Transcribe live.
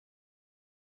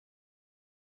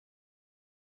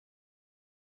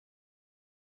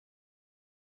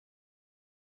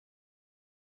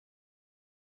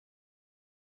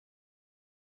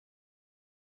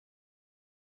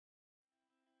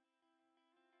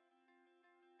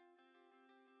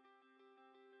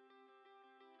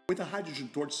With a hydrogen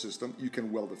torch system, you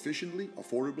can weld efficiently,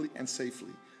 affordably, and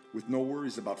safely, with no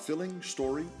worries about filling,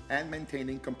 storing, and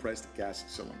maintaining compressed gas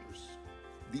cylinders.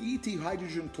 The ET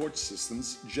hydrogen torch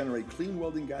systems generate clean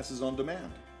welding gases on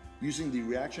demand, using the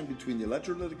reaction between the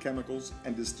electrolytic chemicals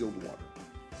and distilled water.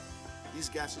 These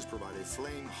gases provide a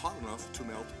flame hot enough to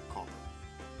melt copper.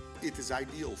 It is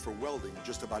ideal for welding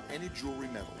just about any jewelry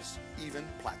metals, even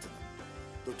platinum.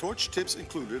 The torch tips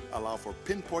included allow for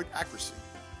pinpoint accuracy.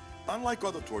 Unlike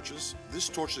other torches, this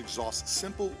torch exhausts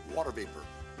simple water vapor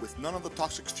with none of the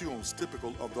toxic fumes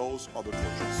typical of those other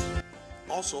torches.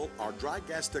 Also, our dry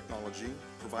gas technology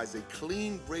provides a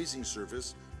clean brazing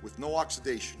surface with no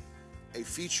oxidation, a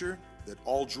feature that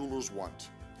all jewelers want.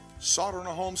 Solder in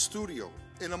a home studio,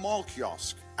 in a mall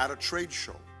kiosk, at a trade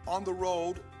show, on the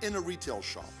road, in a retail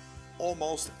shop,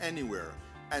 almost anywhere,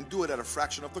 and do it at a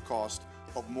fraction of the cost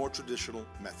of more traditional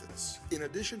methods. In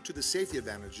addition to the safety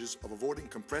advantages of avoiding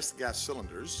compressed gas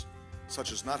cylinders,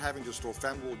 such as not having to store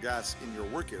flammable gas in your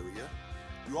work area,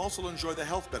 you also enjoy the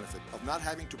health benefit of not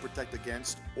having to protect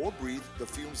against or breathe the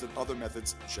fumes that other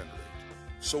methods generate.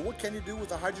 So what can you do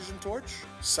with a hydrogen torch?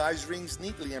 Size rings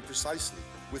neatly and precisely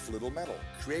with little metal.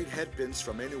 Create head pins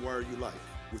from any wire you like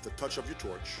with the touch of your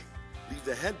torch. Leave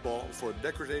the head ball for a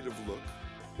decorative look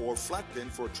or flat pin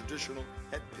for a traditional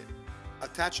head pin.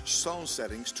 Attach stone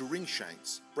settings to ring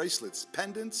shanks, bracelets,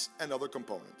 pendants, and other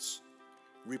components.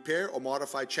 Repair or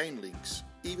modify chain links,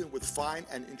 even with fine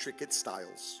and intricate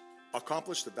styles.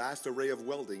 Accomplish the vast array of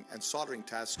welding and soldering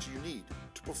tasks you need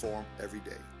to perform every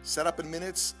day. Set up in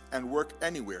minutes and work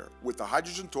anywhere with the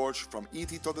hydrogen torch from ET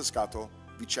Todescato,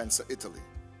 Vicenza, Italy.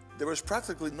 There is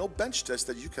practically no bench test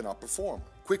that you cannot perform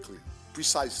quickly,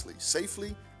 precisely,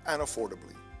 safely, and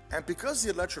affordably. And because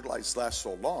the electrolytes last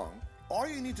so long, all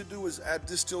you need to do is add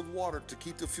distilled water to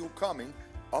keep the fuel coming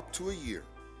up to a year.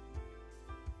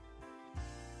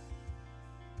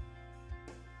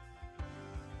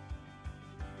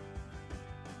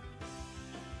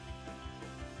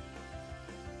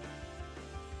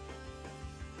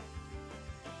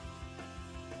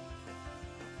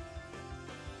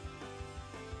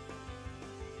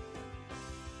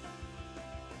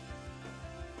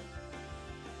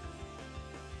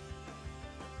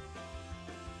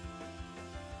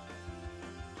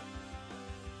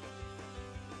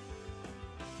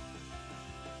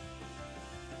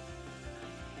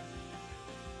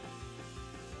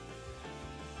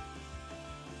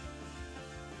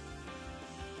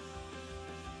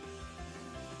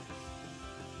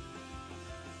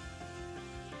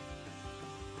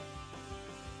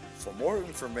 For more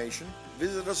information,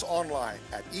 visit us online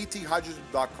at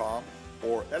ethydrogen.com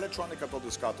or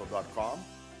elettronicatodescato.com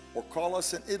or call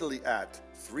us in Italy at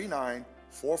 39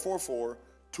 444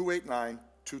 289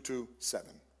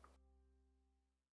 227.